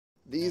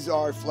These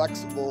are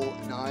flexible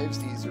knives.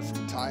 These are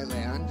from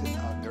Thailand,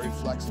 very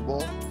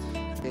flexible.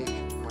 Take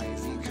my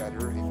V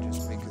cutter and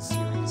just make a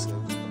series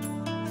of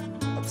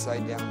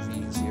upside down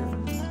V's here.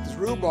 This is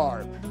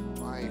rhubarb,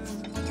 my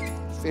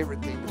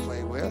favorite thing to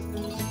play with.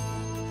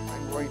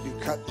 I'm going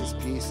to cut this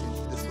piece,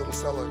 and this little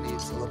fellow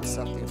needs a little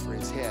something for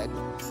his head.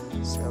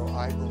 So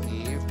I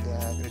believe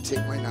that I'm going to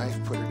take my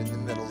knife, put it in the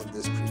middle of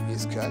this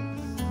previous cut,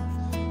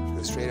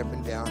 go straight up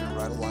and down and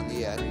right along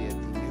the edge at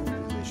the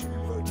new position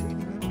and rotating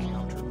it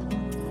counterclockwise.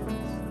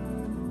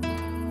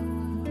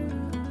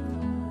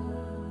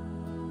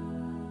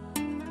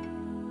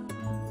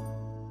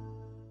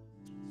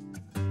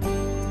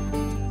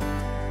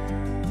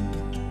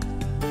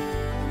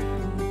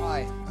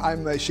 Hi,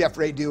 I'm Chef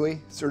Ray Duey,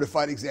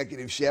 Certified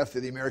Executive Chef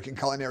of the American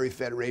Culinary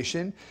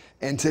Federation,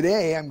 and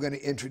today I'm going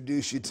to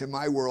introduce you to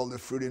my world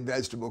of fruit and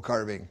vegetable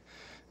carving.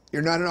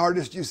 You're not an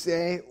artist, you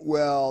say?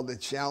 Well, the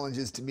challenge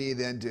is to me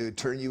then to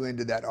turn you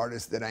into that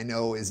artist that I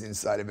know is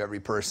inside of every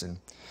person.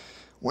 I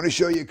want to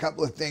show you a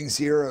couple of things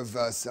here of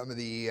some of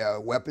the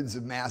weapons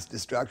of mass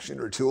destruction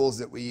or tools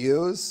that we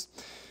use.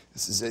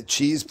 This is a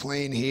cheese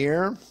plane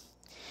here.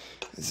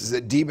 This is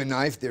a demon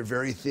knife. They're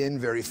very thin,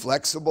 very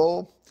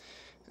flexible.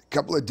 A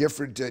couple of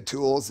different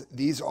tools.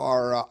 These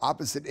are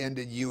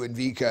opposite-ended U and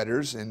V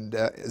cutters, and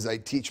as I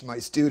teach my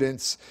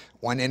students,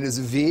 one end is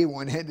a V,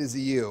 one end is a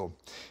U.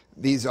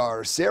 These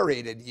are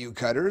serrated U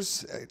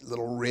cutters, a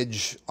little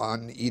ridge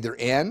on either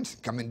end,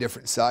 come in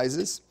different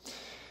sizes.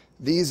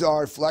 These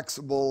are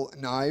flexible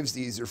knives.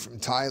 These are from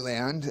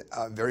Thailand,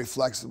 very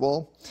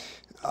flexible.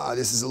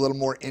 This is a little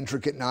more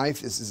intricate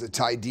knife. This is a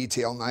Thai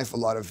detail knife, a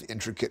lot of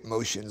intricate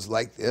motions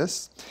like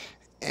this.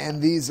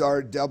 And these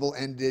are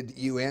double-ended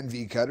U and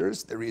V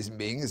cutters. The reason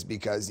being is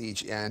because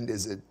each end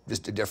is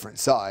just a different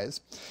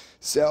size.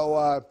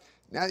 So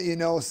now that you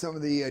know some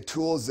of the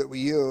tools that we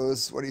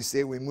use, what do you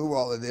say we move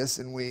all of this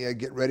and we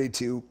get ready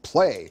to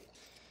play?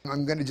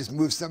 I'm going to just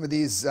move some of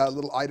these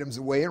little items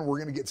away and we're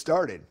going to get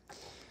started.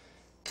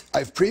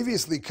 I've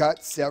previously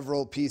cut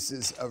several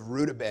pieces of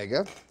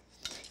rutabaga.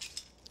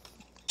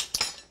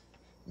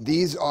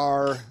 These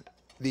are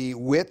the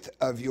width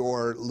of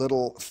your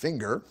little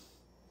finger.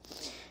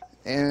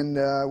 And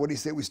what do you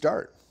say we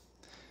start?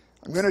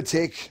 I'm going to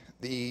take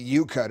the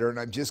U cutter and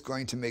I'm just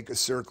going to make a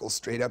circle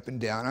straight up and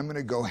down. I'm going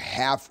to go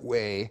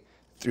halfway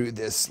through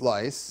this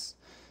slice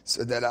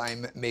so that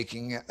I'm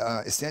making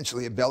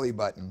essentially a belly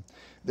button.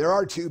 There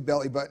are two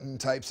belly button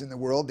types in the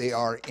world. They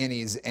are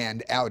innies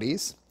and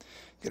outies.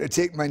 I'm going to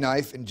take my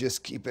knife and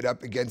just keep it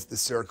up against the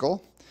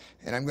circle,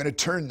 and I'm going to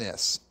turn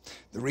this.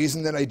 The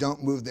reason that I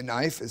don't move the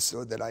knife is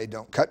so that I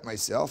don't cut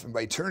myself, and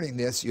by turning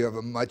this you have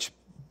a much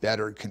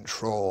better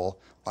control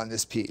on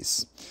this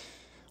piece.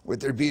 With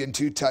there being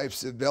two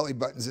types of belly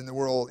buttons in the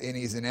world,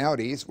 innies and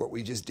outies, what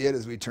we just did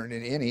is we turned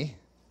an innie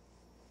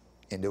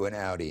into an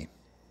outie.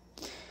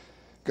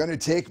 Going to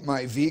take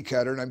my V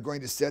cutter and I'm going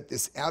to set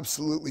this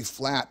absolutely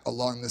flat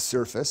along the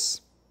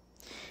surface,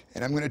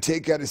 and I'm going to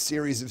take out a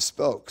series of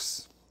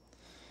spokes.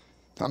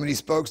 How many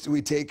spokes do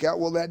we take out?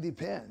 Well, that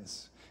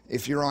depends.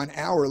 If you're on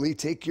hourly,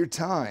 take your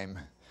time.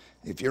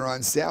 If you're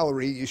on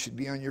salary, you should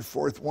be on your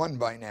fourth one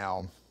by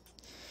now.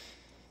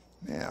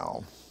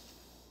 Now,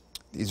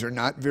 these are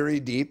not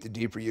very deep. The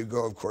deeper you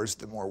go, of course,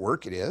 the more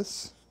work it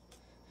is.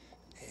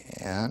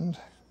 And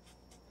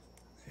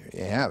there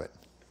you have it.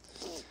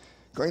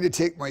 Going to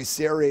take my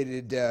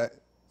serrated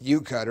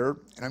U cutter,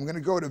 and I'm going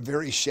to go at a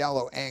very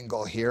shallow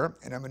angle here,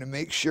 and I'm going to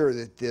make sure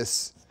that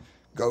this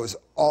goes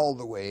all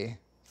the way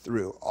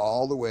through,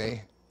 all the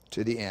way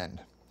to the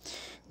end.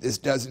 This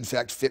does, in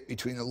fact, fit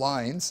between the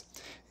lines.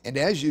 And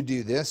as you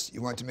do this,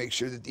 you want to make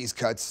sure that these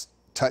cuts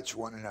touch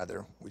one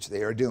another, which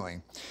they are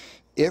doing.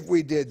 If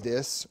we did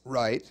this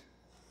right,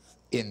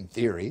 in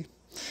theory,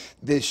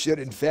 this should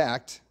in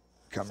fact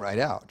come right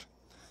out.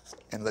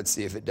 And let's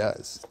see if it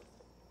does.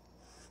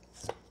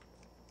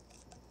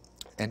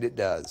 And it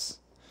does.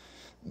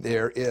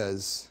 There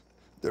is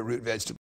the root vegetable.